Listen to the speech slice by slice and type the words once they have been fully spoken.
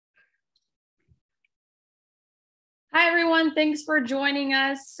Hi, everyone. Thanks for joining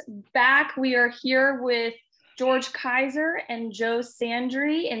us back. We are here with George Kizer and Joe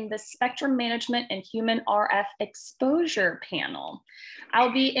Sandri in the Spectrum Management and Human RF Exposure panel.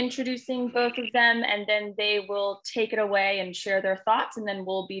 I'll be introducing both of them, and then they will take it away and share their thoughts, and then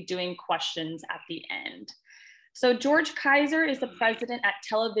we'll be doing questions at the end. So George Kizer is the president at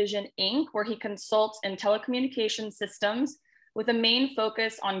Television Inc., where he consults in telecommunication systems with a main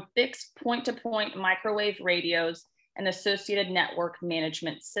focus on fixed point-to-point microwave radios and associated network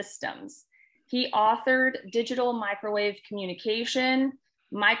management systems. He authored Digital Microwave Communication,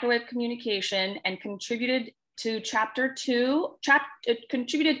 and contributed to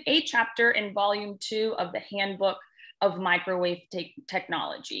contributed a chapter in volume 2 of the Handbook of Microwave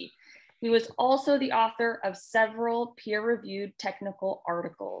Technology. He was also the author of several peer-reviewed technical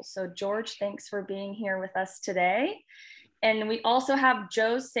articles. So George, thanks for being here with us today. And we also have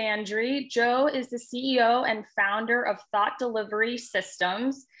Joe Sandri. Joe is the CEO and founder of Thought Delivery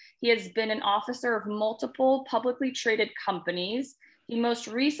Systems. He has been an officer of multiple publicly traded companies. He most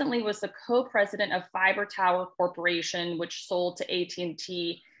recently was the co-president of Fiber Tower Corporation, which sold to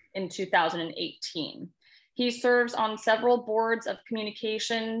AT&T in 2018. He serves on several boards of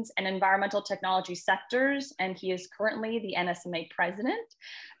communications and environmental technology sectors, and he is currently the NSMA president.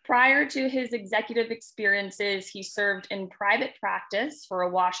 Prior to his executive experiences, he served in private practice for a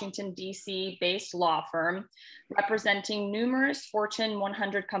Washington, D.C. based law firm, representing numerous Fortune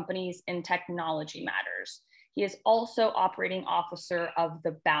 100 companies in technology matters. He is also operating officer of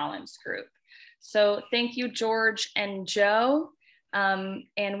the Balance Group. So thank you, George and Joe.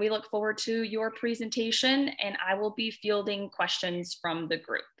 And we look forward to your presentation, and I will be fielding questions from the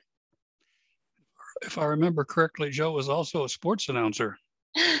group. If I remember correctly, Joe was also a sports announcer.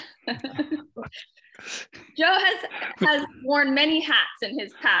 Joe has worn many hats in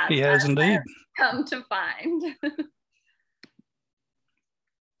his past. He has indeed. Come to find.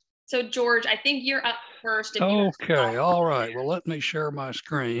 So George, I think you're up first. Okay, all right. Well, let me share my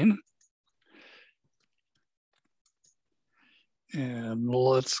screen. And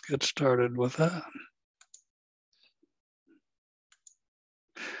let's get started with that.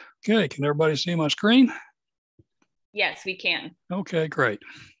 Okay, can everybody see my screen? Yes, we can. Okay, great.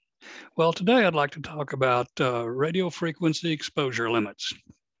 Well, today I'd like to talk about radio frequency exposure limits.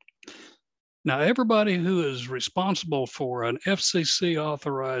 Now, everybody who is responsible for an FCC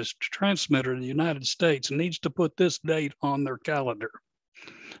authorized transmitter in the United States needs to put this date on their calendar,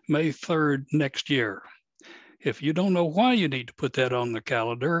 May 3rd next year. If you don't know why you need to put that on the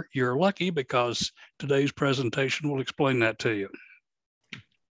calendar, you're lucky, because today's presentation will explain that to you.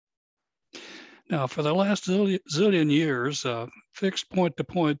 Now, for the last zillion years, fixed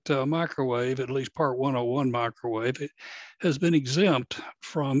point-to-point microwave, at least Part 101 microwave, it has been exempt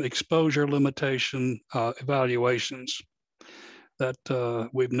from exposure limitation evaluations. That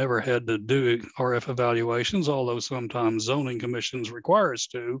we've never had to do RF evaluations, although sometimes zoning commissions require us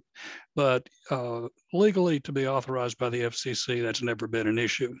to, but legally to be authorized by the FCC, that's never been an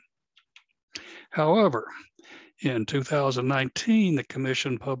issue. However, in 2019, the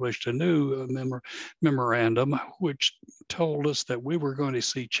commission published a new memorandum which told us that we were going to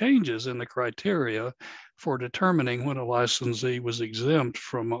see changes in the criteria for determining when a licensee was exempt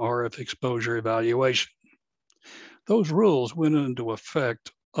from RF exposure evaluation. Those rules went into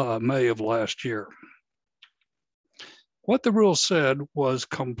effect May of last year. What the rule said was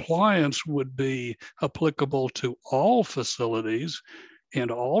compliance would be applicable to all facilities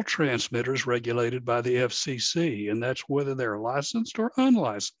and all transmitters regulated by the FCC, and that's whether they're licensed or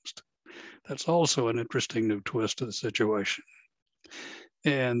unlicensed. That's also an interesting new twist to the situation.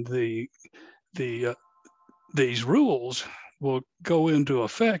 And these rules will go into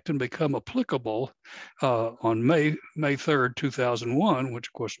effect and become applicable on May 3rd, 2001, which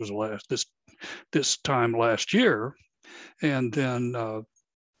of course was this time last year. And then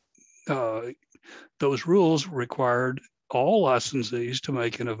those rules required all licensees to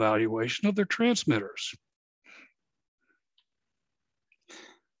make an evaluation of their transmitters.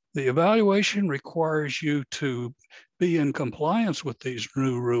 The evaluation requires you to be in compliance with these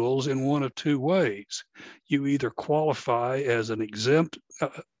new rules in one of two ways. You either qualify as an exempt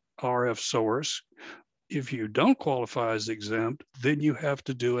RF source. If you don't qualify as exempt, then you have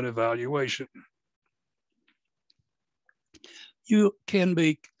to do an evaluation. You can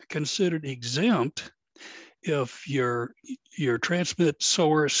be considered exempt if your transmit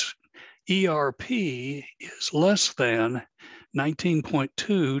source ERP is less than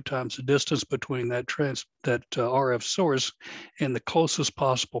 19.2 times the distance between that RF source and the closest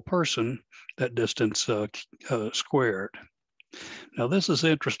possible person, that distance squared. Now, this is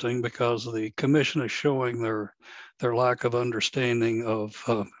interesting because the commission is showing their lack of understanding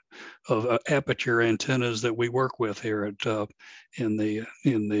of aperture antennas that we work with here at in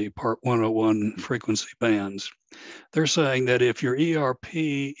the Part 101 frequency bands. They're saying that if your ERP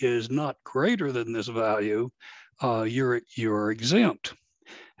is not greater than this value, you're exempt.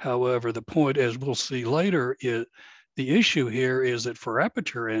 However, the point, as we'll see later, is the issue here is that for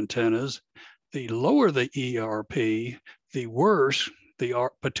aperture antennas, the lower the ERP, the worse the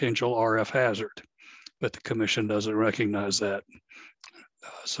potential RF hazard. But the commission doesn't recognize that.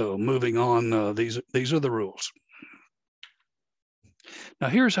 So moving on, these are the rules. Now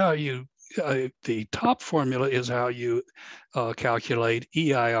here's how you, the top formula is how you calculate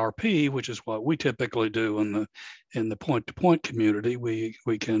EIRP, which is what we typically do in the point-to-point community. We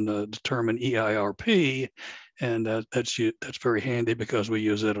can determine EIRP, and that's very handy because we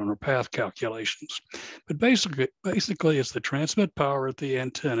use it on our path calculations. But basically it's the transmit power at the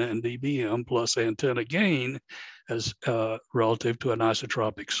antenna in dBm plus antenna gain as relative to an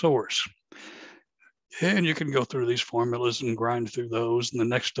isotropic source. And you can go through these formulas and grind through those. And the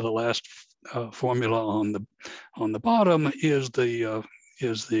next to the last formula on the bottom is the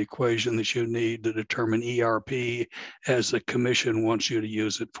equation that you need to determine ERP as the commission wants you to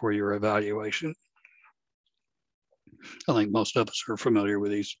use it for your evaluation. I think most of us are familiar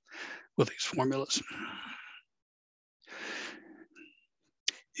with these formulas.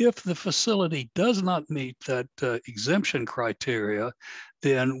 If the facility does not meet that exemption criteria,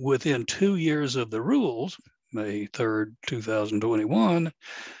 then within 2 years of the rules, May 3rd, 2021,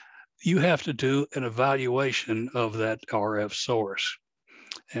 you have to do an evaluation of that RF source.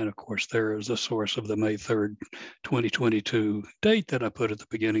 And of course, there is a source of the May 3rd, 2022 date that I put at the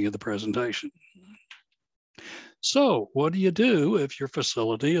beginning of the presentation. So what do you do if your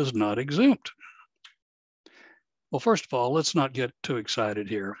facility is not exempt? Well, first of all, let's not get too excited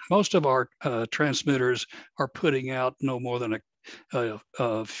here. Most of our transmitters are putting out no more than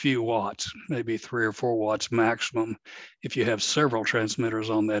a few watts, maybe 3 or 4 watts maximum if you have several transmitters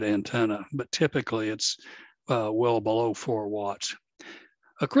on that antenna, but typically it's well below 4 watts.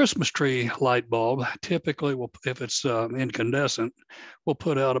 A Christmas tree light bulb typically will, if it's incandescent, will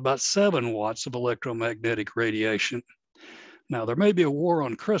put out about 7 watts of electromagnetic radiation. Now, there may be a war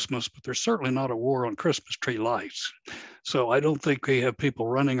on Christmas, but there's certainly not a war on Christmas tree lights. So I don't think we have people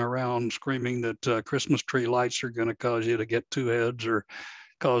running around screaming that Christmas tree lights are going to cause you to get 2 heads or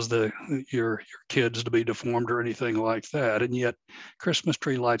cause your kids to be deformed or anything like that. And yet Christmas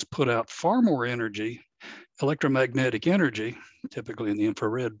tree lights put out far more energy, electromagnetic energy, typically in the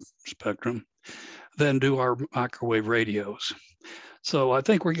infrared spectrum, than do our microwave radios. So I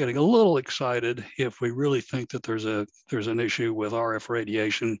think we're getting a little excited if we really think that there's an issue with RF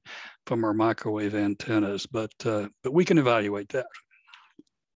radiation from our microwave antennas, but we can evaluate that.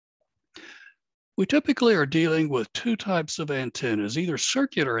 We typically are dealing with 2 types of antennas, either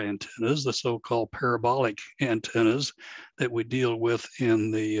circular antennas, the so-called parabolic antennas that we deal with in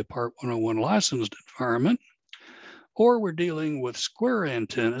the Part 101 licensed environment, or we're dealing with square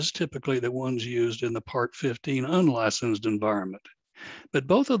antennas, typically the ones used in the Part 15 unlicensed environment. But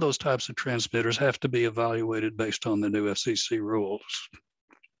both of those types of transmitters have to be evaluated based on the new FCC rules.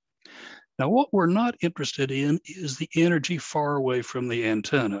 Now, what we're not interested in is the energy far away from the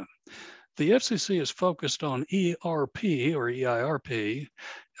antenna. The FCC is focused on ERP or EIRP,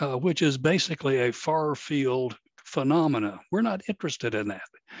 which is basically a far field phenomena. We're not interested in that.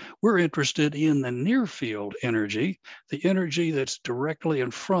 We're interested in the near field energy, the energy that's directly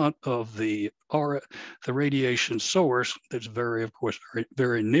in front of the radiation source that's of course,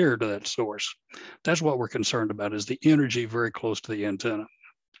 very near to that source. That's what we're concerned about, is the energy very close to the antenna.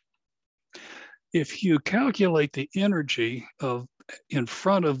 If you calculate the energy in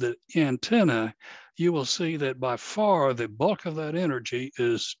front of the antenna, you will see that by far the bulk of that energy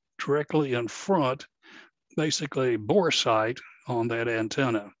is directly in front, basically bore sight on that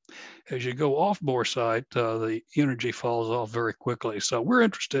antenna. As you go off bore sight, the energy falls off very quickly. So we're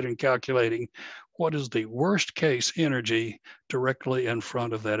interested in calculating what is the worst case energy directly in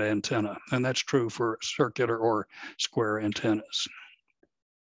front of that antenna. And that's true for circular or square antennas.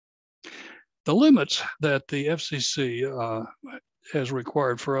 The limits that the FCC has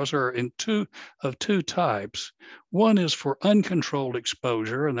required for us are in two types. One is for uncontrolled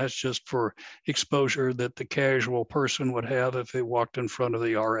exposure, and that's just for exposure that the casual person would have if they walked in front of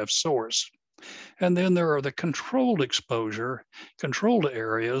the RF source. And then there are the controlled exposure, controlled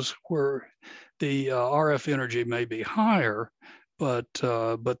areas where the RF energy may be higher, but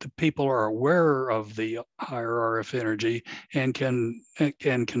the people are aware of the higher RF energy and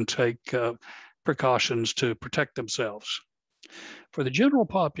can take precautions to protect themselves. For the general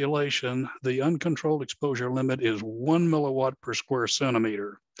population, the uncontrolled exposure limit is 1 milliwatt per square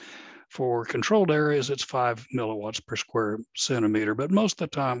centimeter. For controlled areas, it's 5 milliwatts per square centimeter, but most of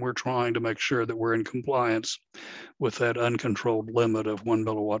the time we're trying to make sure that we're in compliance with that uncontrolled limit of 1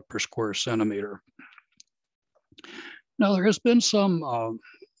 milliwatt per square centimeter. Now, there has been some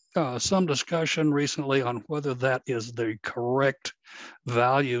discussion recently on whether that is the correct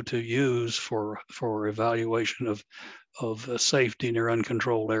value to use for evaluation of safety near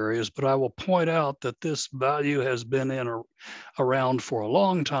uncontrolled areas, but I will point out that this value has been around for a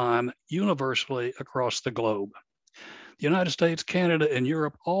long time, universally across the globe. The United States, Canada, and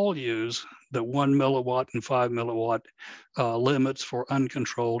Europe all use the 1 milliwatt and 5 milliwatt limits for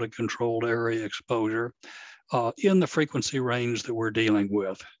uncontrolled and controlled area exposure in the frequency range that we're dealing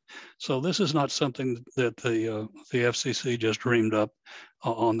with. So this is not something that the FCC just dreamed up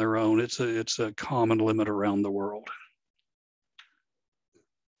on their own. It's a common limit around the world.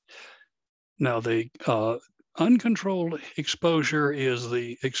 Now, the uncontrolled exposure is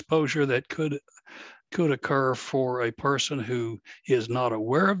the exposure that could occur for a person who is not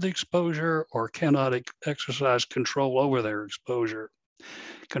aware of the exposure or cannot exercise control over their exposure.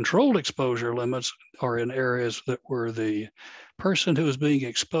 Controlled exposure limits are in areas where the person who is being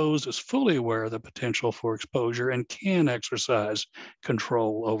exposed is fully aware of the potential for exposure and can exercise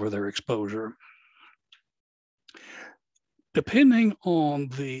control over their exposure. Depending on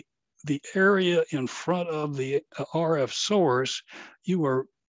the area in front of the RF source, you are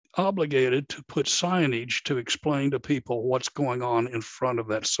obligated to put signage to explain to people what's going on in front of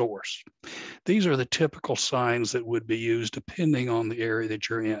that source. These are the typical signs that would be used depending on the area that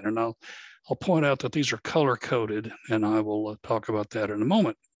you're in. And I'll point out that these are color coded, and I will talk about that in a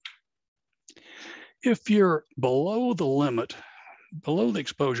moment. If you're below the limit, below the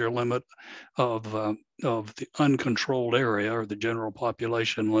exposure limit of the uncontrolled area or the general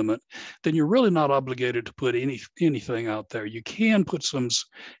population limit, then you're really not obligated to put anything out there. You can put some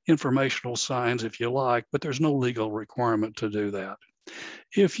informational signs if you like, but there's no legal requirement to do that.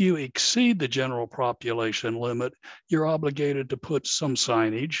 If you exceed the general population limit, you're obligated to put some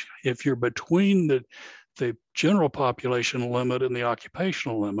signage. If you're between the general population limit and the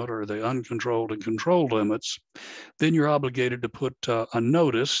occupational limit, or the uncontrolled and controlled limits, then you're obligated to put a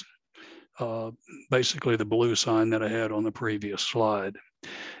notice, basically the blue sign that I had on the previous slide.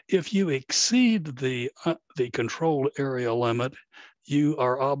 If you exceed the controlled area limit, you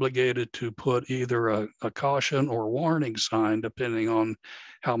are obligated to put either a caution or warning sign, depending on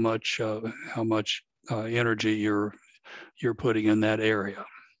how much energy you're putting in that area.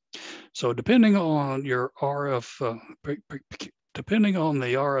 So depending on your RF, depending on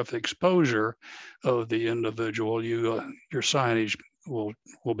the RF exposure of the individual, your signage will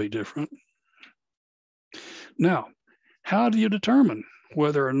be different. Now, how do you determine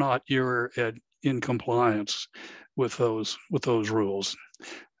whether or not you're in compliance with those rules?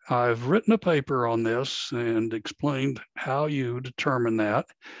 I've written a paper on this and explained how you determine that.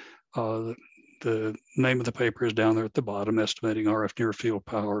 The name of the paper is down there at the bottom, Estimating RF Near Field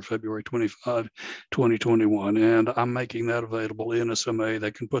Power, February 25, 2021. And I'm making that available in NSMA. They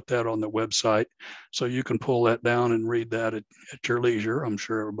can put that on the website, so you can pull that down and read that at your leisure. I'm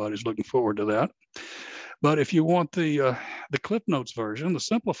sure everybody's looking forward to that. But if you want the Cliff Notes version, the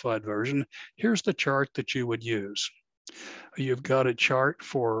simplified version, here's the chart that you would use. You've got a chart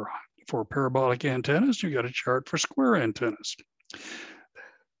for parabolic antennas. You've got a chart for square antennas.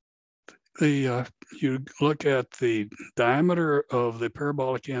 You look at the diameter of the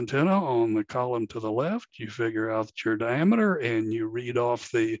parabolic antenna on the column to the left. You figure out your diameter, and you read off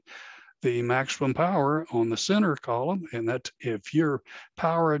the maximum power on the center column. And that if your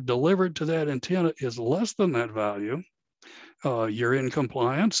power delivered to that antenna is less than that value, you're in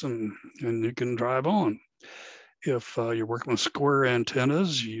compliance and you can drive on. If you're working with square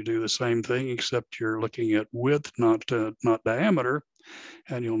antennas, you do the same thing, except you're looking at width, not diameter.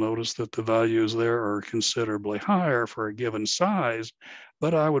 And you'll notice that the values there are considerably higher for a given size.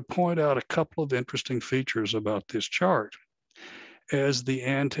 But I would point out a couple of interesting features about this chart. As the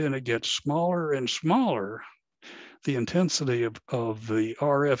antenna gets smaller and smaller, the intensity of the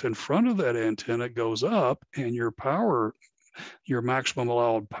RF in front of that antenna goes up, and your maximum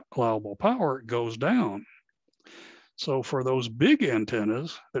allowable power goes down. So for those big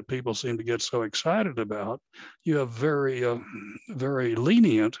antennas that people seem to get so excited about, you have very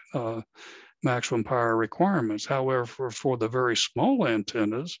lenient maximum power requirements. However, for the very small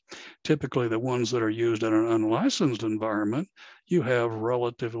antennas, typically the ones that are used in an unlicensed environment, you have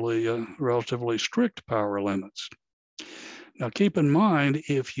relatively strict power limits. Now, keep in mind,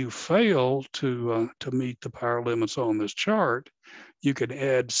 if you fail to meet the power limits on this chart, you can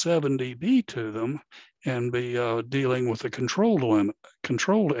add 7 dB to them and be dealing with a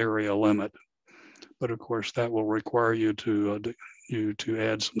controlled area limit. But of course, that will require you to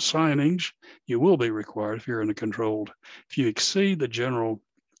add some signage. You will be required if you're in a controlled. If you exceed the general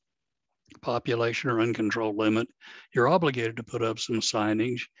population or uncontrolled limit, you're obligated to put up some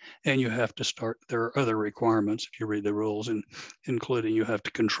signage, and you have to start. There are other requirements if you read the rules, and including you have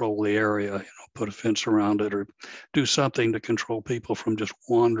to control the area, put a fence around it or do something to control people from just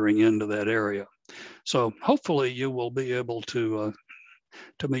wandering into that area. So hopefully you will be able to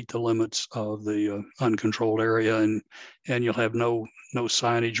meet the limits of the uncontrolled area, and you'll have no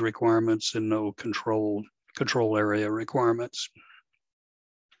signage requirements and no control area requirements.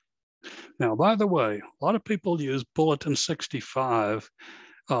 Now, by the way, a lot of people use Bulletin 65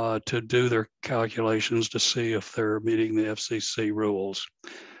 to do their calculations to see if they're meeting the FCC rules.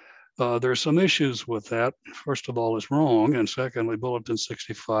 There's some issues with that. First of all, it's wrong. And secondly, Bulletin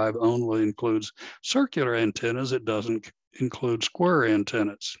 65 only includes circular antennas. It doesn't include square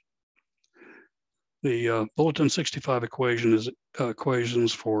antennas. The Bulletin 65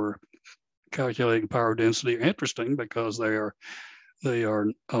 equations for calculating power density are interesting because they are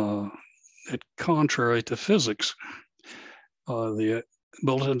contrary to physics. The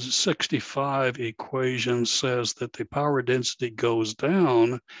Bulletin 65 equation says that the power density goes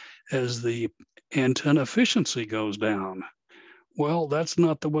down as the antenna efficiency goes down. Well, that's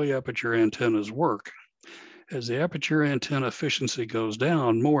not the way aperture antennas work. As the aperture antenna efficiency goes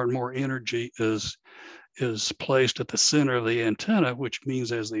down, more and more energy is placed at the center of the antenna, which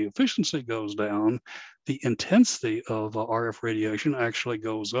means as the efficiency goes down, the intensity of RF radiation actually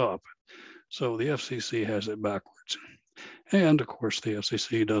goes up. So the FCC has it backwards. And of course, the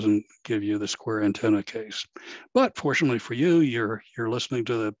FCC doesn't give you the square antenna case. But fortunately for you, you're listening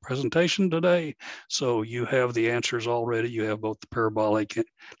to the presentation today, so you have the answers already. You have both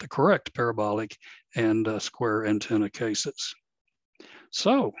the correct parabolic and square antenna cases.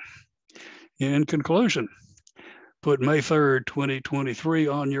 So, in conclusion, put May 3rd, 2023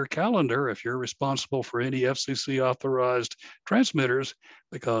 on your calendar if you're responsible for any FCC authorized transmitters,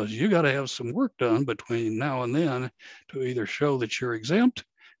 because you got to have some work done between now and then to either show that you're exempt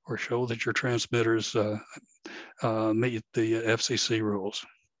or show that your transmitters meet the FCC rules.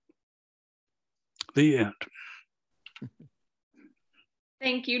 The end.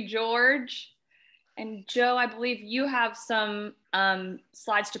 Thank you, George. And Joe, I believe you have some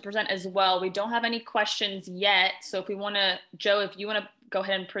slides to present as well. We don't have any questions yet. So if we want to, Joe, if you want to go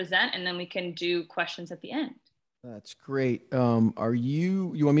ahead and present, and then we can do questions at the end. That's great. You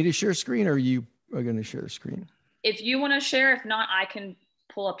want me to share screen, or are you going to share the screen? If you want to share, if not, I can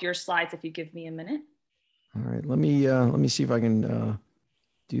pull up your slides if you give me a minute. All right, let me see if I can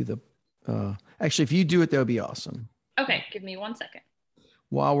do the, actually, if you do it, that would be awesome. Okay, give me 1 second.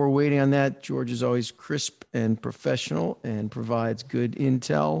 While we're waiting on that, George is always crisp and professional and provides good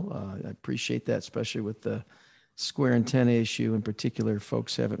intel. I appreciate that, especially with the square antenna issue in particular.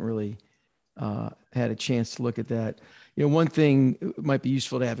 Folks haven't really had a chance to look at that. One thing it might be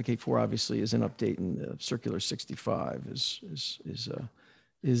useful to advocate for, obviously, is an update in the Circular 65 is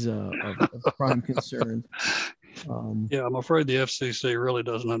of prime concern. Yeah, I'm afraid the FCC really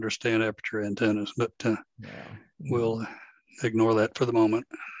doesn't understand aperture antennas, but we'll ignore that for the moment.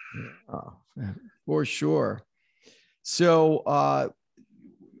 For sure. So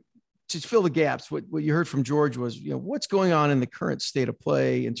to fill the gaps, what you heard from George was, what's going on in the current state of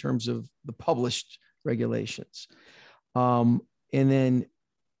play in terms of the published regulations. And then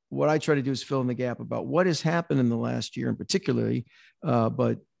what I try to do is fill in the gap about what has happened in the last year in particularly,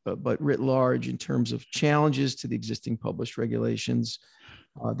 but writ large in terms of challenges to the existing published regulations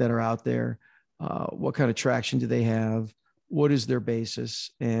that are out there. What kind of traction do they have? What is their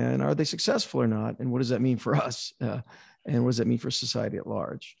basis, and are they successful or not? And what does that mean for us? And what does that mean for society at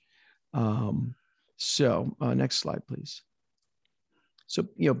large? Next slide, please. So,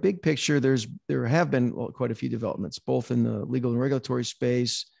 big picture, there have been quite a few developments, both in the legal and regulatory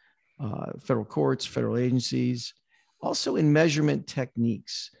space, federal courts, federal agencies, also in measurement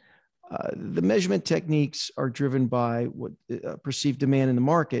techniques. The measurement techniques are driven by what perceived demand in the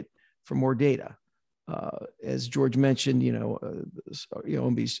market for more data. As George mentioned, the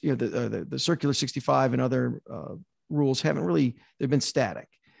Circular 65 and other rules they've been static.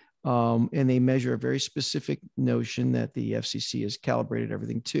 And they measure a very specific notion that the FCC has calibrated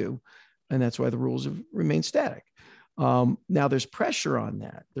everything to. And that's why the rules have remained static. Now there's pressure on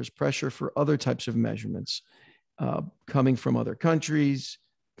that. There's pressure for other types of measurements coming from other countries,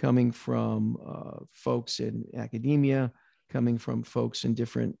 coming from folks in academia, coming from folks in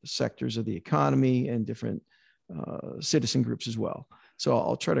different sectors of the economy and different citizen groups as well. So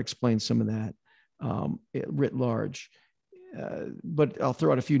I'll try to explain some of that writ large. But I'll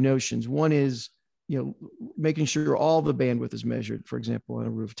throw out a few notions. One is, making sure all the bandwidth is measured, for example, on a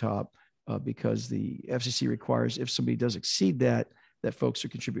rooftop, because the FCC requires, if somebody does exceed that folks who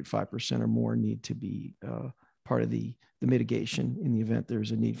contribute 5% or more need to be part of the mitigation in the event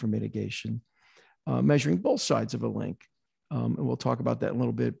there's a need for mitigation. Measuring both sides of a link. And we'll talk about that in a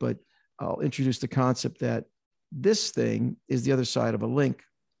little bit, but I'll introduce the concept that this thing is the other side of a link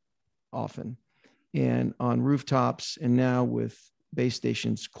often. And on rooftops, and now with base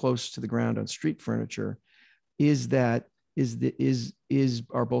stations close to the ground on street furniture, are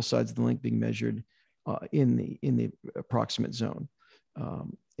both sides of the link being measured in the approximate zone?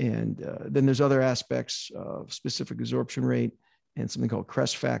 Then there's other aspects of specific absorption rate and something called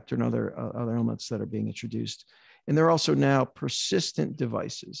crest factor and other elements that are being introduced. And there are also now persistent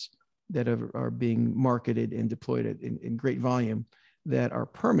devices that are being marketed and deployed in great volume that are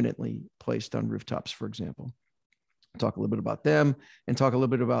permanently placed on rooftops, for example. Talk a little bit about them and talk a little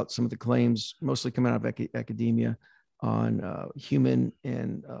bit about some of the claims, mostly coming out of academia, on human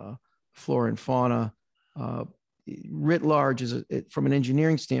and flora and fauna. Writ large, from an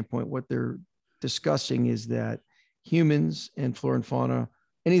engineering standpoint, what they're discussing is that humans and flora and fauna,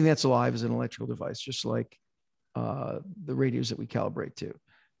 anything that's alive is an electrical device, just like the radios that we calibrate to.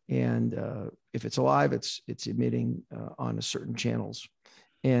 And if it's alive, it's emitting on certain channels.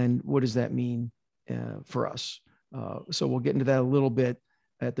 And what does that mean for us? So we'll get into that a little bit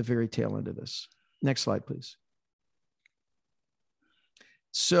at the very tail end of this. Next slide, please.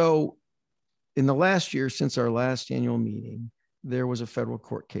 So in the last year, since our last annual meeting, there was a federal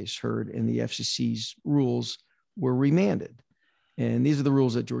court case heard, and the FCC's rules were remanded. And these are the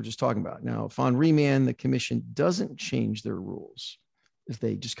rules that George is talking about. Now, if on remand, the commission doesn't change their rules, if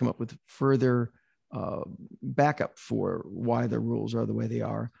they just come up with further backup for why their rules are the way they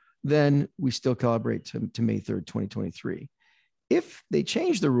are, then we still calibrate to May 3rd, 2023. If they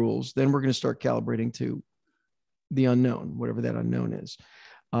change the rules, then we're going to start calibrating to the unknown, whatever that unknown is.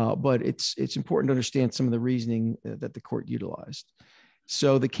 But it's important to understand some of the reasoning that the court utilized.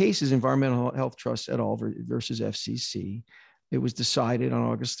 So the case is Environmental Health Trust et al. Versus FCC. It was decided on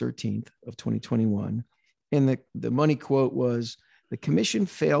August 13th of 2021. And the money quote was, "The commission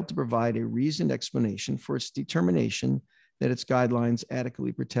failed to provide a reasoned explanation for its determination that its guidelines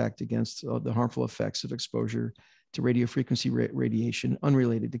adequately protect against the harmful effects of exposure to radiofrequency radiation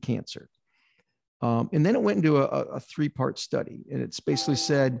unrelated to cancer." And then it went into a three-part study. And it's basically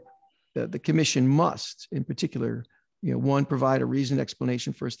said that the commission must, in particular, one, provide a reasoned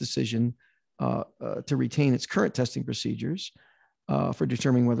explanation for its decision to retain its current testing procedures for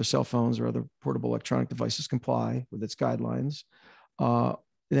determining whether cell phones or other portable electronic devices comply with its guidelines.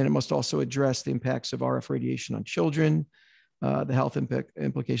 Then it must also address the impacts of RF radiation on children, the health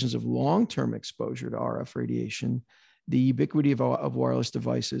implications of long-term exposure to RF radiation, the ubiquity of wireless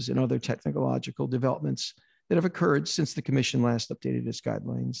devices, and other technological developments that have occurred since the commission last updated its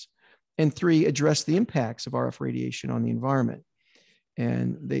guidelines. And three, address the impacts of RF radiation on the environment.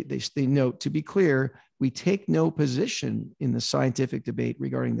 And they note, to be clear, we take no position in the scientific debate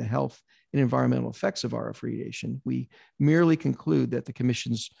regarding the health and environmental effects of RF radiation. We merely conclude that the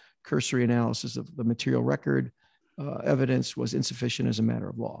commission's cursory analysis of the material record evidence was insufficient as a matter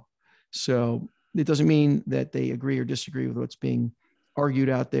of law. So it doesn't mean that they agree or disagree with what's being argued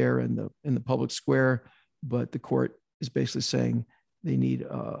out there in the public square, but the court is basically saying they need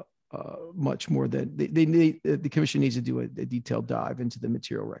much more than the commission needs to do a detailed dive into the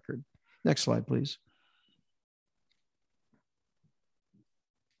material record. Next slide, please.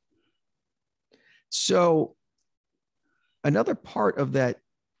 So another part of that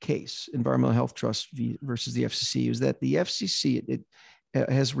case, Environmental Health Trust versus the FCC, is that the FCC it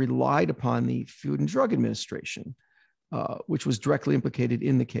has relied upon the Food and Drug Administration, which was directly implicated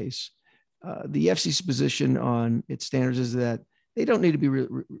in the case. The FCC's position on its standards is that they don't need to be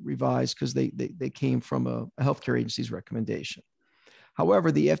revised because they came from a healthcare agency's recommendation.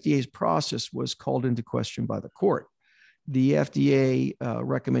 However, the FDA's process was called into question by the court. The FDA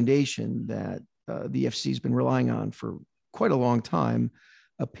recommendation that the FCC has been relying on for quite a long time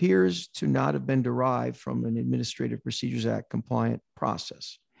appears to not have been derived from an Administrative Procedures Act compliant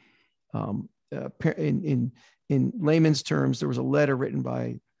process. In layman's terms, there was a letter written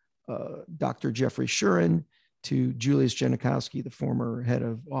by Dr. Jeffrey Shuren to Julius Janikowski, the former head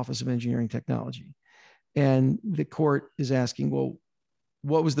of Office of Engineering Technology. And the court is asking, well,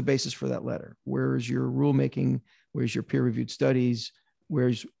 what was the basis for that letter? Where's your rulemaking? Where's your peer-reviewed studies?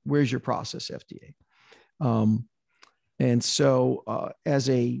 Where's your process, FDA? And so as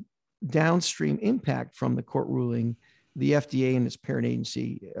a downstream impact from the court ruling, the FDA and its parent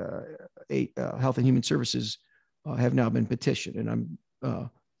agency, Health and Human Services, have now been petitioned. And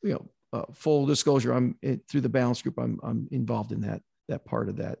I'm, full disclosure, I'm through the balance group. I'm involved in that part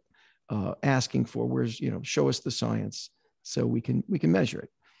of that, asking for show us the science so we can measure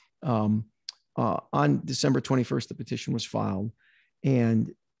it. On December 21st, the petition was filed,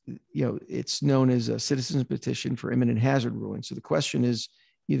 and it's known as a citizen's petition for imminent hazard ruling. So the question is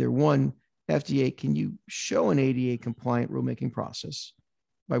either one, FDA, can you show an ADA compliant rulemaking process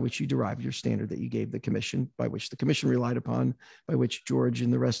by which you derived your standard that you gave the commission, by which the commission relied upon, by which George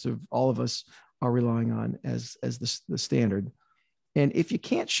and the rest of all of us are relying on as the standard? And if you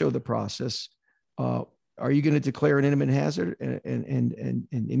can't show the process, are you going to declare an imminent hazard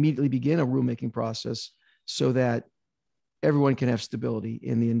and immediately begin a rulemaking process so that everyone can have stability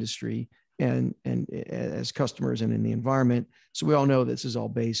in the industry and as customers and in the environment? So we all know this is all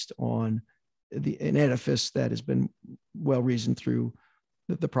based on an edifice that has been well reasoned through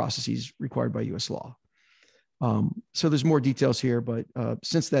the processes required by U.S. law. So there's more details here, but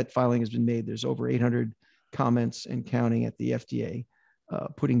since that filing has been made, there's over 800 comments and counting at the FDA,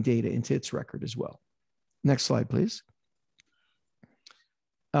 putting data into its record as well. Next slide, please.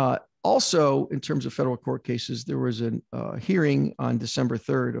 Also, in terms of federal court cases, there was a hearing on December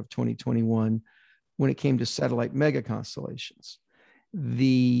 3rd of 2021 when it came to satellite mega constellations.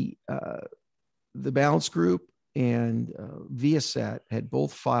 The Balance Group and Viasat had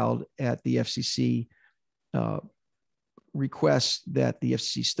both filed at the FCC requests that the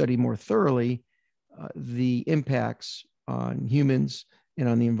FCC study more thoroughly the impacts on humans and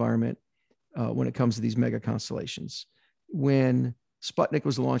on the environment when it comes to these mega constellations. When Sputnik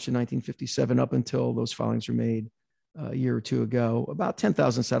was launched in 1957, up until those filings were made a year or two ago, about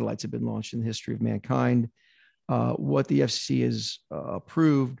 10,000 satellites have been launched in the history of mankind. What the FCC has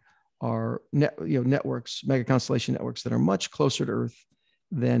approved are networks, mega constellation networks that are much closer to Earth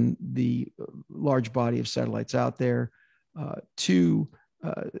than the large body of satellites out there.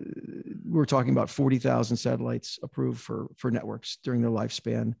 We're talking about 40,000 satellites approved for networks during their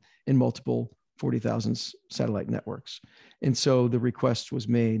lifespan in multiple 40,000 satellite networks. And so the request was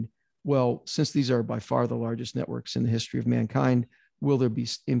made, well, since these are by far the largest networks in the history of mankind, will there be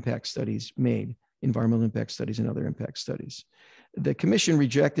impact studies made, environmental impact studies and other impact studies? The commission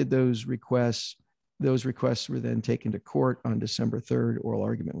rejected those requests. Those requests were then taken to court on December 3rd. Oral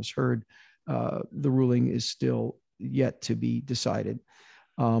argument was heard. The ruling is still yet to be decided.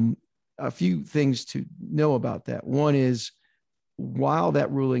 A few things to know about that. One is, while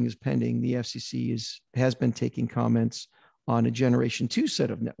that ruling is pending, the FCC has been taking comments on a Generation 2 set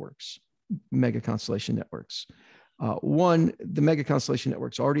of networks, mega constellation networks. One, the mega constellation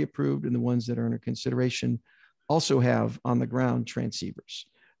networks already approved and the ones that are under consideration also have on the ground transceivers.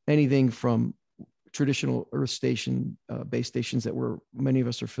 Anything from traditional Earth station, base stations that many of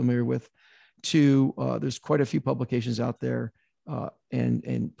us are familiar with, to there's quite a few publications out there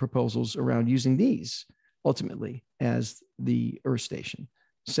and proposals around using these ultimately as the Earth station,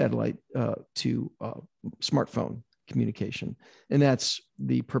 satellite to smartphone communication. And that's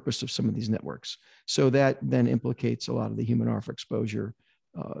the purpose of some of these networks. So that then implicates a lot of the human RF exposure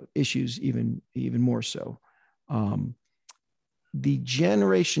issues even more so. The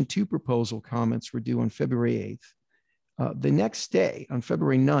Generation 2 proposal comments were due on February 8th. The next day, on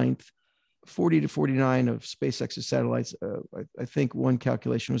February 9th, 40 to 49 of SpaceX's satellites, I think one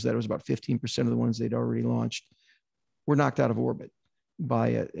calculation was that it was about 15% of the ones they'd already launched, were knocked out of orbit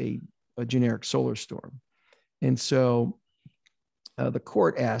by a generic solar storm. And so the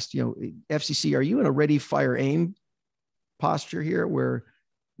court asked, FCC, are you in a ready, fire, aim posture here where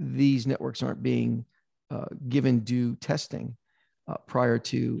these networks aren't being given due testing prior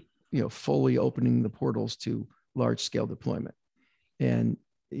to fully opening the portals to large-scale deployment? And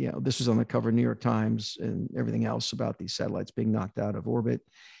this was on the cover of New York Times and everything else about these satellites being knocked out of orbit.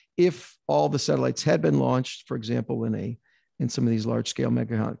 If all the satellites had been launched, for example, in some of these large-scale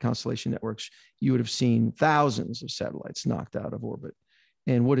mega constellation networks, you would have seen thousands of satellites knocked out of orbit.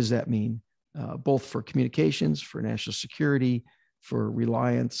 And what does that mean? Both for communications, for national security, for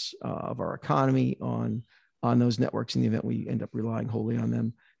reliance of our economy on those networks in the event we end up relying wholly on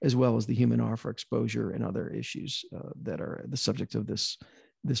them, as well as the human RF exposure and other issues that are the subject of this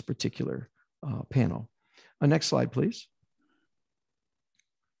particular panel. Next slide, please.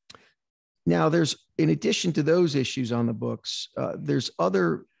 Now, in addition to those issues on the books, there's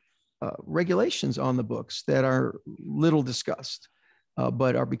other regulations on the books that are little discussed,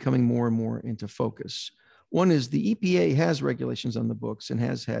 but are becoming more and more into focus. One is the EPA has regulations on the books and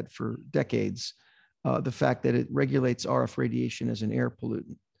has had for decades the fact that it regulates RF radiation as an air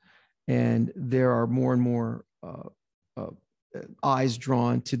pollutant. And there are more and more eyes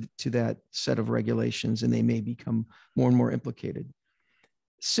drawn to that set of regulations, and they may become more and more implicated.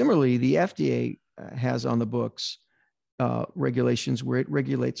 Similarly, the FDA has on the books regulations where it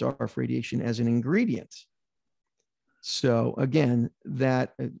regulates RF radiation as an ingredient. So again,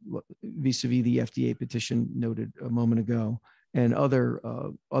 that vis-a-vis the FDA petition noted a moment ago, and other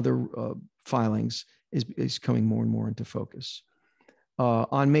filings is coming more and more into focus.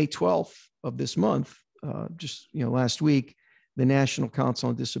 On May 12th of this month, just last week, the National Council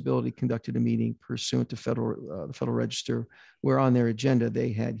on Disability conducted a meeting pursuant to the Federal Register, where on their agenda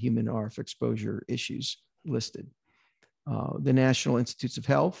they had human RF exposure issues listed. The National Institutes of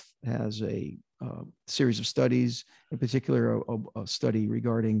Health has a series of studies, in particular a study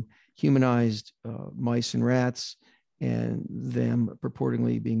regarding humanized mice and rats, and them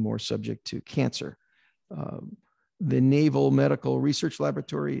purportedly being more subject to cancer. The Naval Medical Research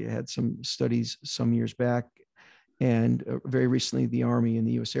Laboratory had some studies some years back, and very recently the Army and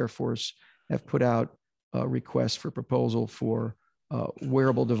the U.S. Air Force have put out requests for proposal for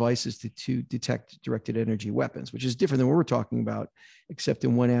wearable devices to detect directed energy weapons, which is different than what we're talking about, except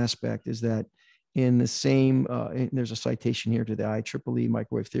in one aspect is that in the same, there's a citation here to the IEEE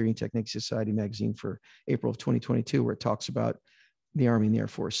Microwave Theory and Techniques Society magazine for April of 2022, where it talks about the Army and the Air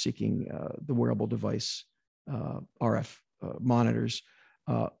Force seeking the wearable device RF monitors.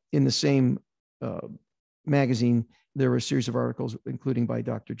 In the same magazine, there were a series of articles, including by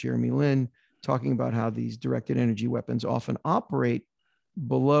Dr. Jeremy Lin, talking about how these directed energy weapons often operate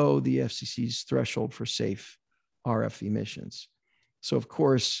below the FCC's threshold for safe RF emissions. So of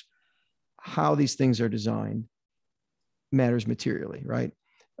course, how these things are designed matters materially, right?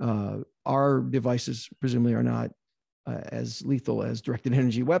 Our devices presumably are not as lethal as directed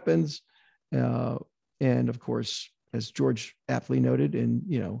energy weapons. And of course, as George aptly noted,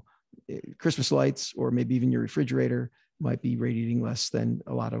 and Christmas lights or maybe even your refrigerator might be radiating less than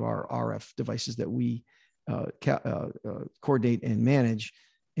a lot of our RF devices that we coordinate and manage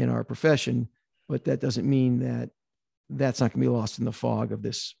in our profession. But that doesn't mean that that's not going to be lost in the fog of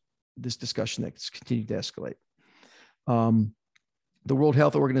this discussion that's continued to escalate. The World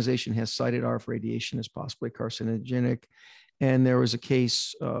Health Organization has cited RF radiation as possibly carcinogenic. And there was a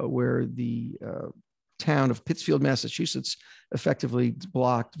case where the town of Pittsfield, Massachusetts, effectively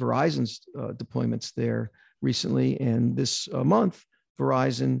blocked Verizon's deployments there recently. And this month,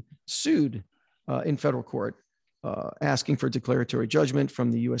 Verizon sued in federal court, asking for declaratory judgment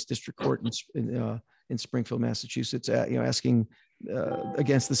from the U.S. District Court in Springfield, Massachusetts, asking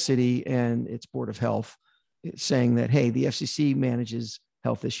against the city and its Board of Health, saying that, hey, the FCC manages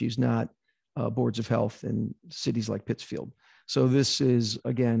health issues, not boards of health in cities like Pittsfield. So this is,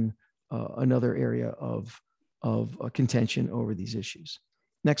 again, another area of contention over these issues.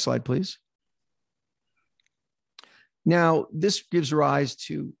 Next slide, please. Now, this gives rise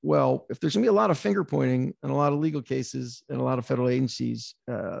to, well, if there's going to be a lot of finger pointing and a lot of legal cases and a lot of federal agencies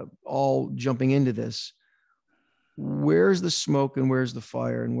all jumping into this, where's the smoke and where's the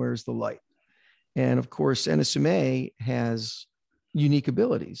fire and where's the light? And of course, NSMA has unique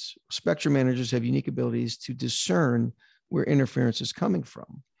abilities. Spectrum managers have unique abilities to discern where interference is coming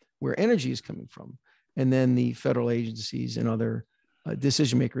from, where energy is coming from. And then the federal agencies and other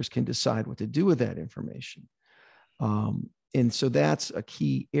decision makers can decide what to do with that information. And so that's a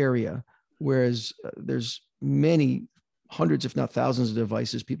key area, whereas there's many hundreds, if not thousands of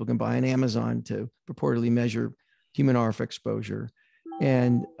devices people can buy on Amazon to purportedly measure human RF exposure.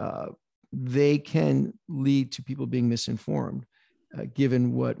 And they can lead to people being misinformed,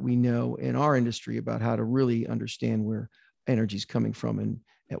 given what we know in our industry about how to really understand where energy is coming from and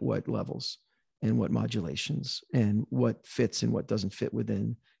at what levels and what modulations and what fits and what doesn't fit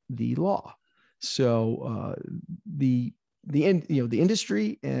within the law. So the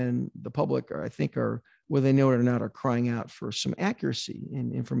industry and the public are, I think, are, whether they know it or not, are crying out for some accuracy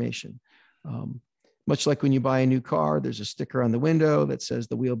in information. Much like when you buy a new car, there's a sticker on the window that says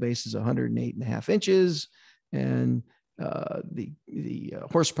the wheelbase is 108.5 inches and the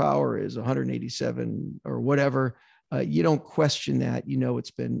horsepower is 187 or whatever. You don't question that. You know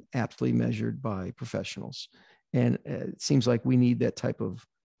it's been aptly measured by professionals. And it seems like we need that type of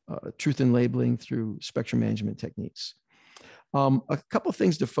truth in labeling through spectrum management techniques. A couple of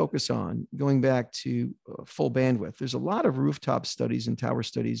things to focus on, going back to full bandwidth. There's a lot of rooftop studies and tower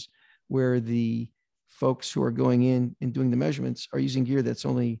studies where the folks who are going in and doing the measurements are using gear that's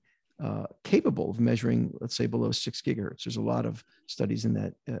only capable of measuring, let's say, below 6 gigahertz. There's a lot of studies in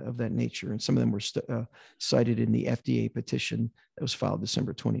that of that nature, and some of them were cited in the FDA petition that was filed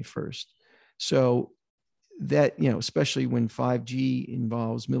December 21st. So that, especially when 5G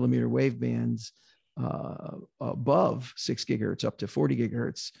involves millimeter wave bands above 6 gigahertz up to 40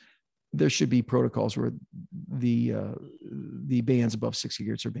 gigahertz, there should be protocols where the bands above 6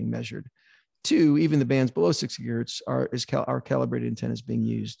 gigahertz are being measured. 2, even the bands below 6 gigahertz are calibrated antennas being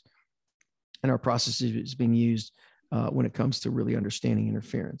used, and our processor is being used when it comes to really understanding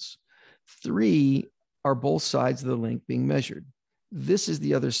interference. 3, are both sides of the link being measured. This is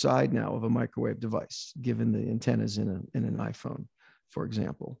the other side now of a microwave device, given the antennas in an iPhone, for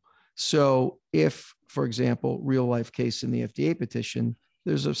example. So if, for example, real life case in the FDA petition,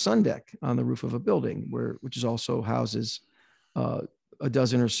 there's a sun deck on the roof of a building which is also houses a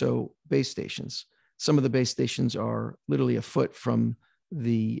dozen or so base stations. Some of the base stations are literally a foot from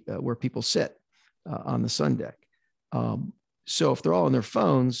the where people sit on the sun deck. So if they're all on their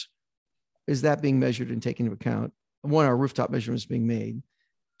phones, is that being measured and taken into account? 1, are rooftop measurements being made?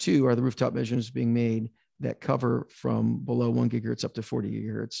 2, are the rooftop measurements being made that cover from below 1 gigahertz up to 40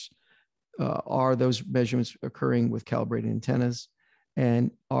 gigahertz? Are those measurements occurring with calibrated antennas?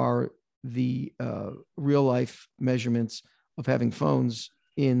 And are the real life measurements of having phones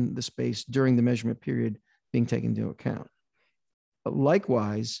in the space during the measurement period being taken into account?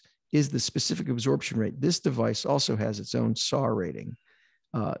 Likewise, is the specific absorption rate? This device also has its own SAR rating.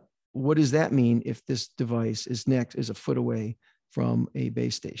 What does that mean if this device is a foot away from a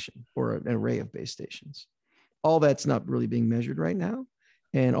base station or an array of base stations? All that's not really being measured right now.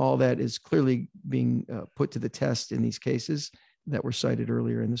 And all that is clearly being put to the test in these cases that were cited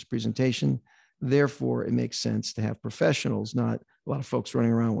earlier in this presentation. Therefore, it makes sense to have professionals, not a lot of folks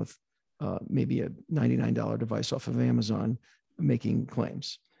running around with maybe a $99 device off of Amazon making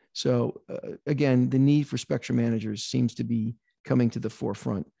claims. So again, the need for spectrum managers seems to be coming to the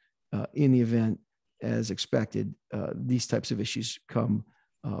forefront in the event, as expected, these types of issues come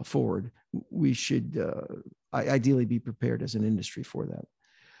forward. We should ideally be prepared as an industry for that.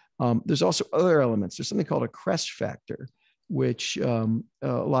 There's also other elements. There's something called a crest factor, which a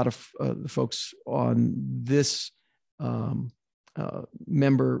lot of the folks on this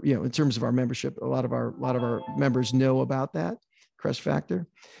member, in terms of our membership, a lot of our members know about that crest factor.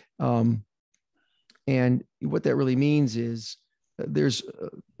 And what that really means is there's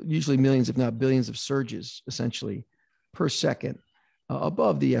usually millions, if not billions, of surges essentially per second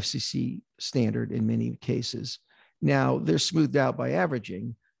above the FCC standard in many cases. Now, they're smoothed out by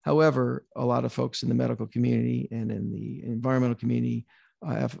averaging. However, a lot of folks in the medical community and in the environmental community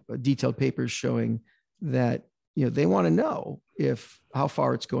have detailed papers showing that they want to know how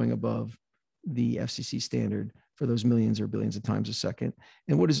far it's going above the FCC standard for those millions or billions of times a second.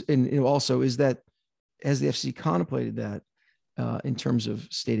 And also is that, has the FCC contemplated that in terms of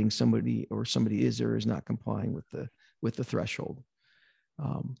stating somebody is or is not complying with the threshold?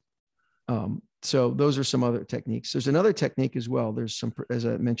 So those are some other techniques. There's another technique as well. There's some, as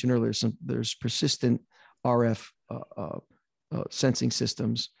I mentioned earlier, there's persistent RF sensing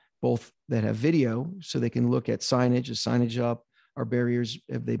systems, both that have video, so they can look at signage. Is signage up? Are barriers,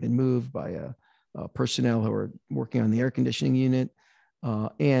 have they been moved by personnel who are working on the air conditioning unit?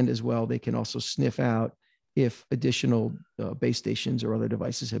 And as well, they can also sniff out if additional base stations or other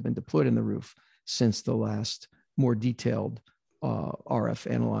devices have been deployed in the roof since the last more detailed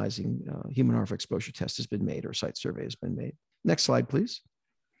RF analyzing human RF exposure test has been made or site survey has been made. Next slide, please.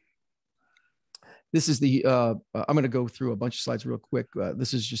 This is the, I'm going to go through a bunch of slides real quick.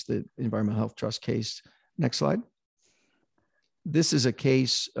 This is just the Environmental Health Trust case. Next slide. This is a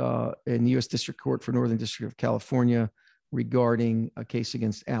case in the U.S. District Court for Northern District of California regarding a case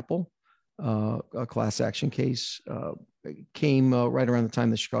against Apple, a class action case. It came right around the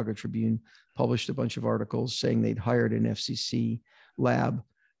time the Chicago Tribune published a bunch of articles saying they'd hired an FCC lab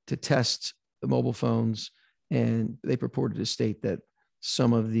to test the mobile phones, and they purported to state that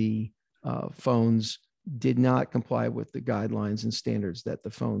some of the phones did not comply with the guidelines and standards that the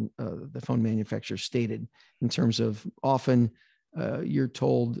phone manufacturer stated. In terms of, often you're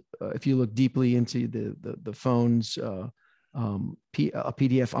told, if you look deeply into the phone's a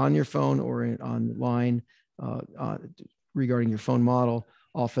PDF on your phone or online regarding your phone model,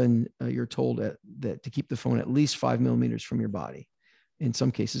 often you're told that to keep the phone at least 5 millimeters from your body, in some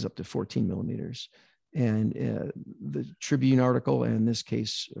cases up to 14 millimeters. And the Tribune article and this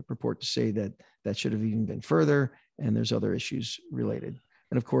case purport to say that that should have even been further, and there's other issues related.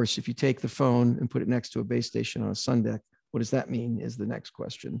 And of course, if you take the phone and put it next to a base station on a sun deck, what does that mean is the next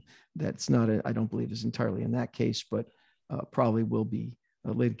question. That's not, I don't believe is entirely in that case, but probably will be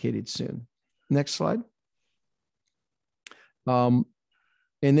litigated soon. Next slide.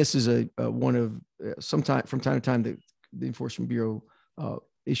 And this is one of from time to time, the Enforcement Bureau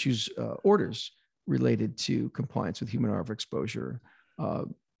issues orders related to compliance with human RF exposure.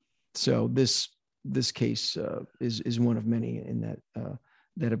 So this case is one of many in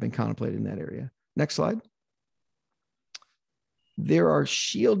that have been contemplated in that area. Next slide. There are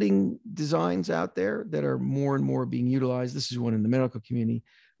shielding designs out there that are more and more being utilized. This is one in the medical community,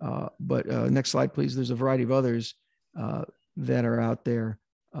 but next slide, please. There's a variety of others that are out there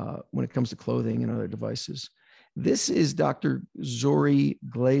when it comes to clothing and other devices. This is Dr. Zori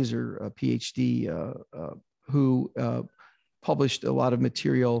Glazer, a PhD, who published a lot of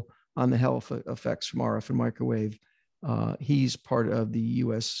material on the health effects from RF and microwave. He's part of the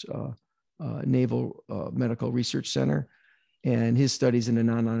U.S. Naval Medical Research Center, and his studies into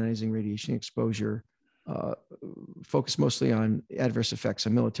non-ionizing radiation exposure focus mostly on adverse effects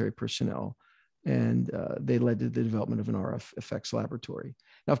on military personnel, and they led to the development of an RF effects laboratory.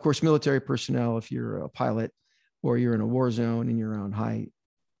 Now, of course, military personnel, if you're a pilot or you're in a war zone and you're on high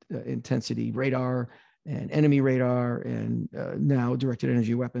intensity radar and enemy radar and now directed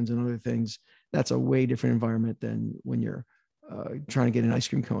energy weapons and other things, that's a way different environment than when you're trying to get an ice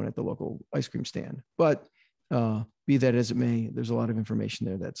cream cone at the local ice cream stand. But be that as it may, there's a lot of information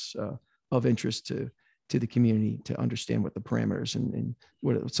there that's of interest to the community to understand what the parameters and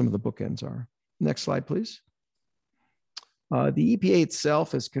what some of the bookends are. Next slide, please. The EPA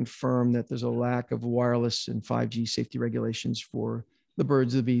itself has confirmed that there's a lack of wireless and 5G safety regulations for the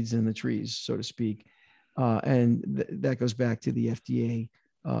birds, the bees, and the trees, so to speak. And that goes back to the FDA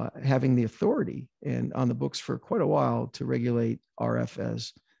having the authority and on the books for quite a while to regulate RF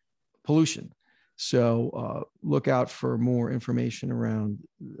as pollution. So look out for more information around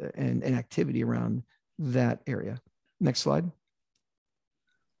and activity around that area. Next slide.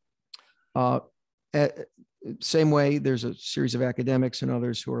 Same way, there's a series of academics and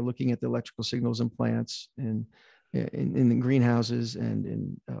others who are looking at the electrical signals in plants and in the greenhouses and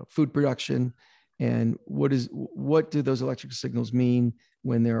in food production. And what do those electrical signals mean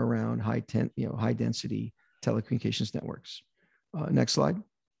when they're around high density telecommunications networks? Next slide.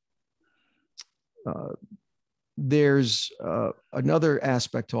 There's another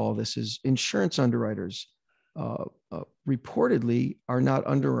aspect to all this is insurance underwriters reportedly are not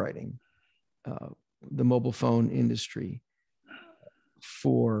underwriting the mobile phone industry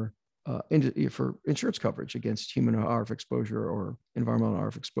for insurance coverage against human RF exposure or environmental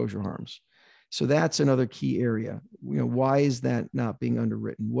RF exposure harms. So that's another key area. Why is that not being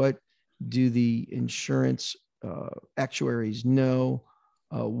underwritten? What do the insurance actuaries know?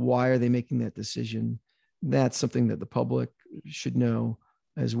 Why are they making that decision? That's something that the public should know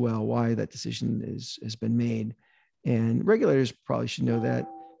as well, why that decision has been made. And regulators probably should know that.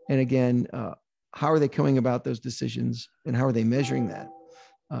 And again, how are they coming about those decisions and how are they measuring that?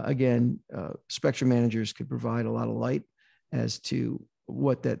 Again, spectrum managers could provide a lot of light as to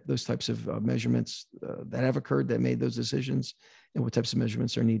what those types of measurements that have occurred that made those decisions and what types of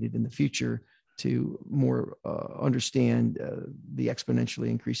measurements are needed in the future to more understand the exponentially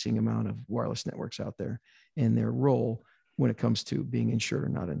increasing amount of wireless networks out there and their role when it comes to being insured or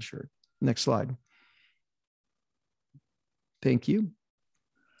not insured. Next slide. Thank you.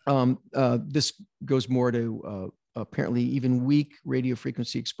 This goes more to apparently even weak radio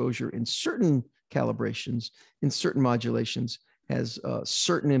frequency exposure in certain calibrations, in certain modulations, has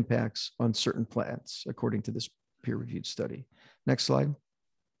certain impacts on certain plants, according to this peer-reviewed study. Next slide.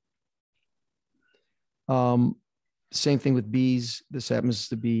 Same thing with bees. This happens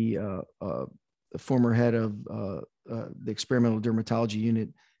to be the former head of the experimental dermatology unit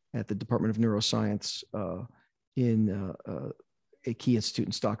at the Department of Neuroscience in a key institute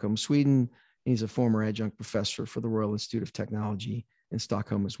in Stockholm, Sweden. He's a former adjunct professor for the Royal Institute of Technology in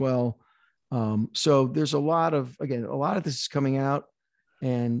Stockholm as well. So there's a lot of this is coming out.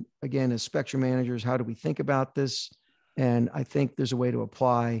 And again, as spectrum managers, how do we think about this? And I think there's a way to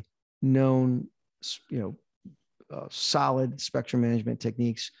apply known, solid spectrum management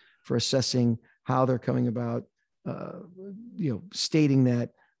techniques for assessing how they're coming about, stating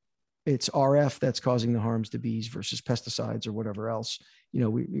that it's RF that's causing the harms to bees versus pesticides or whatever else.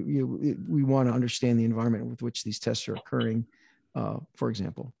 We want to understand the environment with which these tests are occurring, for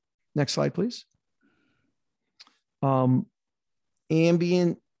example. Next slide, please.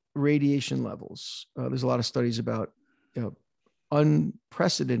 Ambient radiation levels. There's a lot of studies about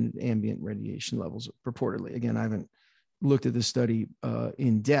unprecedented ambient radiation levels purportedly. Again, I haven't looked at this study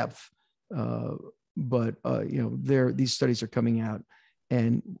in depth, but these studies are coming out.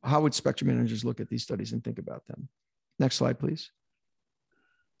 And how would spectrum managers look at these studies and think about them? Next slide, please.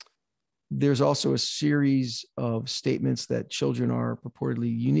 There's also a series of statements that children are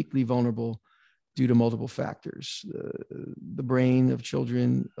purportedly uniquely vulnerable due to multiple factors. The brain of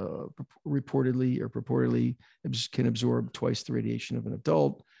children purportedly can absorb twice the radiation of an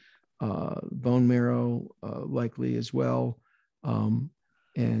adult. Bone marrow likely as well.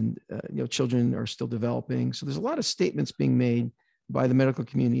 Children are still developing. So there's a lot of statements being made by the medical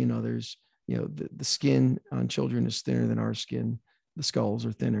community and others. The skin on children is thinner than our skin. The skulls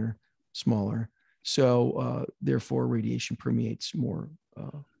are thinner, smaller. So therefore radiation permeates more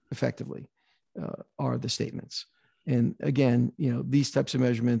effectively, are the statements. And again, these types of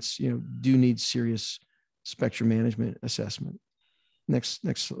measurements, do need serious spectrum management assessment. Next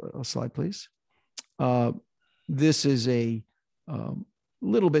slide, please. This is a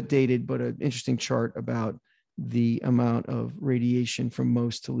little bit dated, but an interesting chart about the amount of radiation from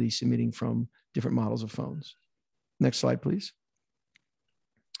most to least emitting from different models of phones. Next slide, please.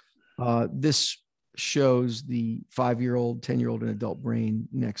 This shows the 5-year-old, 10-year-old, and adult brain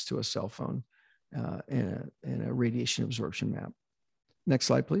next to a cell phone and a radiation absorption map. Next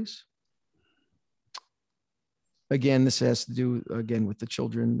slide, please. Again, this has to do, again, with the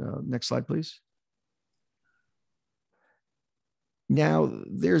children. Next slide, please. Now,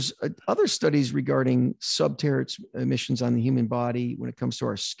 there's other studies regarding subterahertz emissions on the human body when it comes to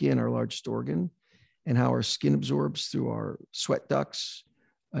our skin, our largest organ, and how our skin absorbs through our sweat ducts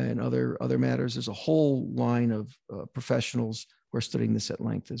and other matters. There's a whole line of professionals who are studying this at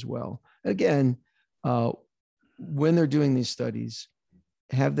length as well. Again, when they're doing these studies,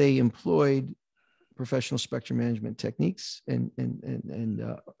 have they employed professional spectrum management techniques, and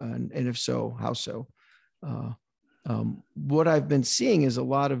if so, how so? What I've been seeing is a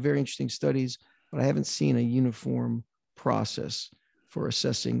lot of very interesting studies, but I haven't seen a uniform process for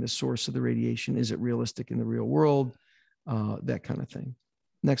assessing the source of the radiation. Is it realistic in the real world? That kind of thing.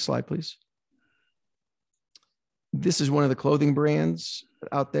 Next slide, please. This is one of the clothing brands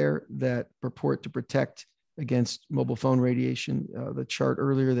out there that purport to protect against mobile phone radiation. The chart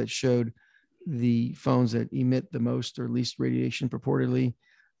earlier that showed the phones that emit the most or least radiation purportedly.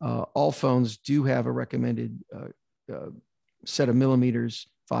 All phones do have a recommended set of millimeters,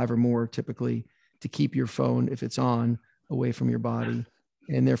 5 or more typically, to keep your phone, if it's on, away from your body.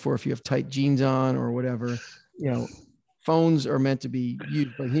 And therefore, if you have tight jeans on or whatever, phones are meant to be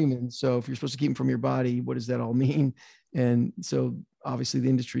used by humans. So if you're supposed to keep them from your body, what does that all mean? And so obviously the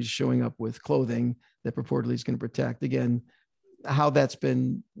industry is showing up with clothing that purportedly is going to protect. Again, how that's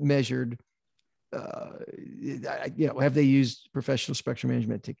been measured, have they used professional spectrum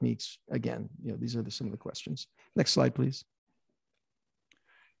management techniques? Again, these are some of the questions. Next slide, please.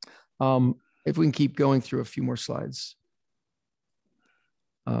 If we can keep going through a few more slides.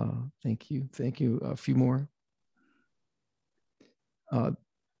 Thank you. A few more.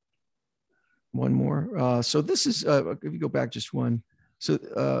 One more. So this is, if you go back just one.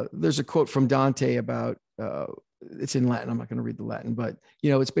 So there's a quote from Dante about, it's in Latin. I'm not going to read the Latin, but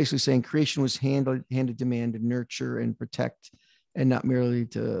it's basically saying creation was handed demand to nurture and protect, and not merely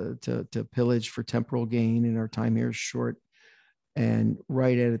to pillage for temporal gain. And our time here is short. And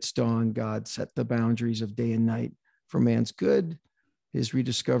right at its dawn, God set the boundaries of day and night for man's good, his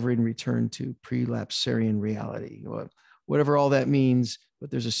rediscovery and return to prelapsarian reality. Whatever all that means, but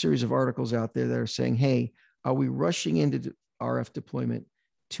there's a series of articles out there that are saying, hey, are we rushing into RF deployment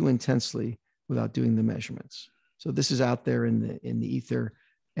too intensely without doing the measurements? So this is out there in the ether,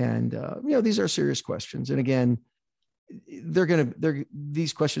 and these are serious questions. And again,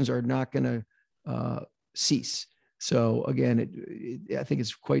 these questions are not going to cease. So again, I think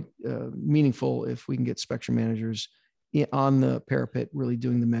it's quite meaningful if we can get spectrum managers on the parapet really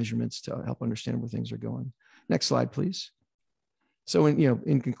doing the measurements to help understand where things are going. Next slide, please. So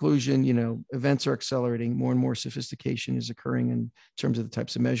in conclusion, events are accelerating. More and more sophistication is occurring in terms of the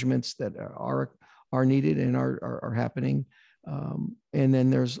types of measurements that are needed and are happening. And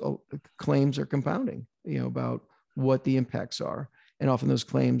then there's claims are compounding, about what the impacts are. And often those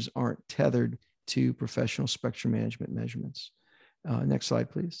claims aren't tethered to professional spectrum management measurements. Next slide,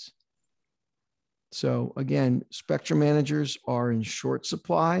 please. So again, spectrum managers are in short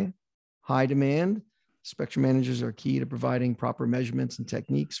supply, high demand. Spectrum managers are key to providing proper measurements and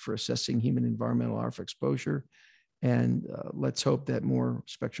techniques for assessing human environmental RF exposure. And let's hope that more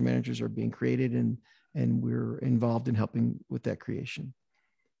spectrum managers are being created, and we're involved in helping with that creation.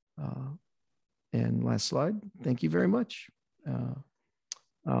 And last slide. Thank you very much.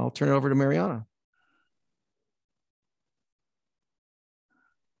 I'll turn it over to Marianna.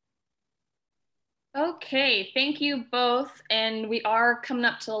 Okay, thank you both. And we are coming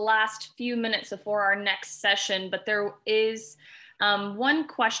up to the last few minutes before our next session, but there is one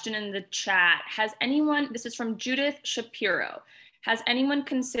question in the chat. Has anyone, this is from Judith Shapiro, Has anyone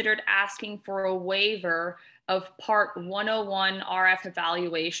considered asking for a waiver of Part 101 RF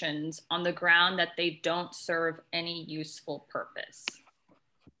evaluations on the ground that they don't serve any useful purpose?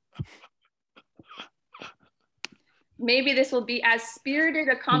 Maybe this will be as spirited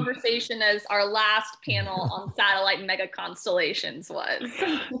a conversation as our last panel on satellite mega constellations was.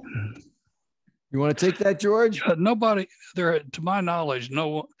 You want to take that, George? Nobody there, to my knowledge,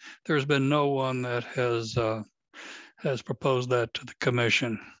 there's been no one that has proposed that to the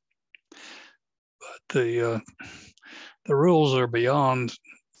commission. But the rules are beyond,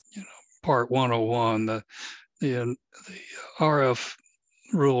 Part 101. The RF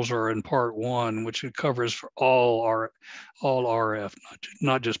rules are in Part 1, which it covers for all RF,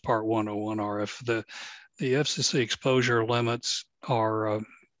 not just Part 101 RF. The FCC exposure limits are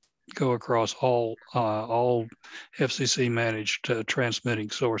go across all FCC managed transmitting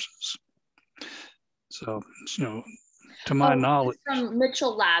sources. So, to my knowledge, from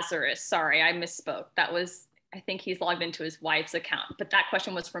Mitchell Lazarus. Sorry, I misspoke. That was, I think he's logged into his wife's account, but that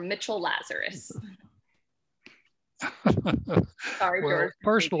question was from Mitchell Lazarus. Sorry, well, George.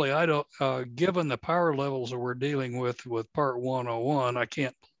 Personally, I don't. Given the power levels that we're dealing with Part 101, I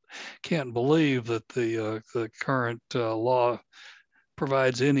can't believe that the current law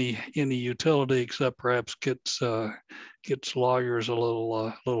provides any utility except perhaps gets lawyers a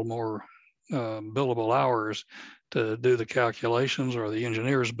little more billable hours to do the calculations, or the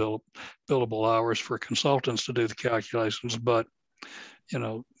engineers billable hours for consultants to do the calculations. But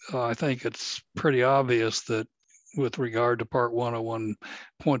I think it's pretty obvious that with regard to Part 101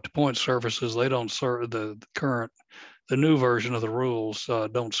 point-to-point services, they don't serve the new version of the rules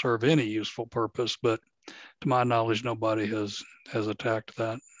don't serve any useful purpose. But to my knowledge, nobody has attacked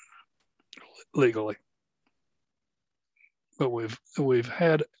that legally. But we've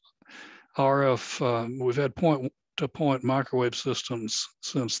had RF, we've had point-to-point microwave systems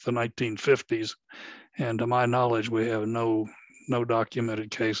since the 1950s, and to my knowledge, we have no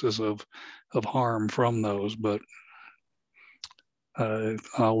documented cases of harm from those. But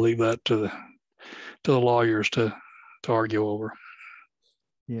I'll leave that to the lawyers to argue over.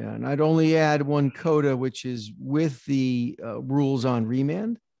 Yeah, and I'd only add one coda, which is with the rules on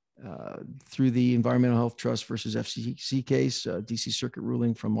remand through the Environmental Health Trust versus FCC case, DC Circuit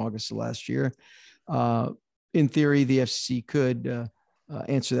ruling from August of last year. In theory, the FCC could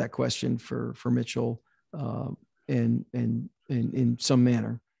answer that question for Mitchell in some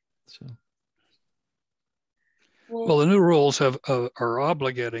manner. So. Well, the new rules are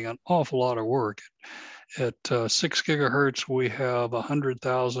obligating an awful lot of work. At 6 gigahertz, we have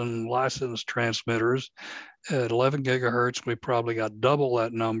 100,000 licensed transmitters. At 11 gigahertz, we probably got double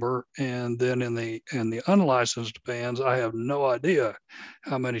that number. And then in the unlicensed bands, I have no idea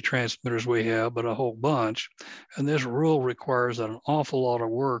how many transmitters we have, but a whole bunch. And this rule requires that an awful lot of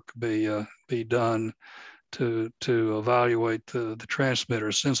work be done to evaluate the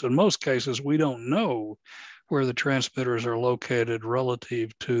transmitters, since in most cases we don't know where the transmitters are located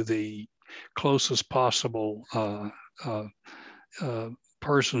relative to the closest possible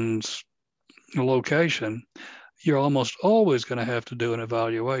person's location. You're almost always going to have to do an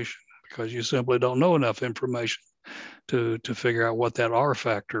evaluation because you simply don't know enough information to figure out what that R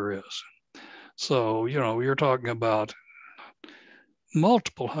factor is. So, you're talking about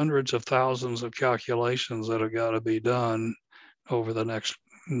multiple hundreds of thousands of calculations that have got to be done over the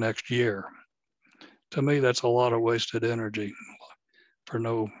next year. To me, that's a lot of wasted energy for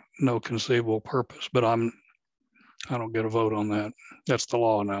no conceivable purpose. But I don't get a vote on that. That's the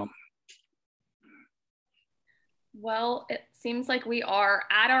law now. Well, it seems like we are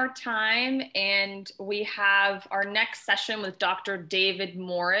at our time, and we have our next session with Dr. David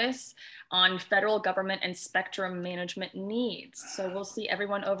Morris on federal government and spectrum management needs. So we'll see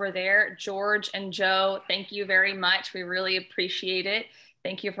everyone over there. George and Joe, thank you very much. We really appreciate it.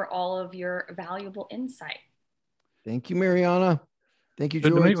 Thank you for all of your valuable insight. Thank you, Marianna. Thank you,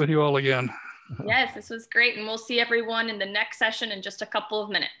 George. Good to meet with you all again. Yes, this was great. And we'll see everyone in the next session in just a couple of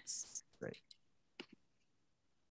minutes.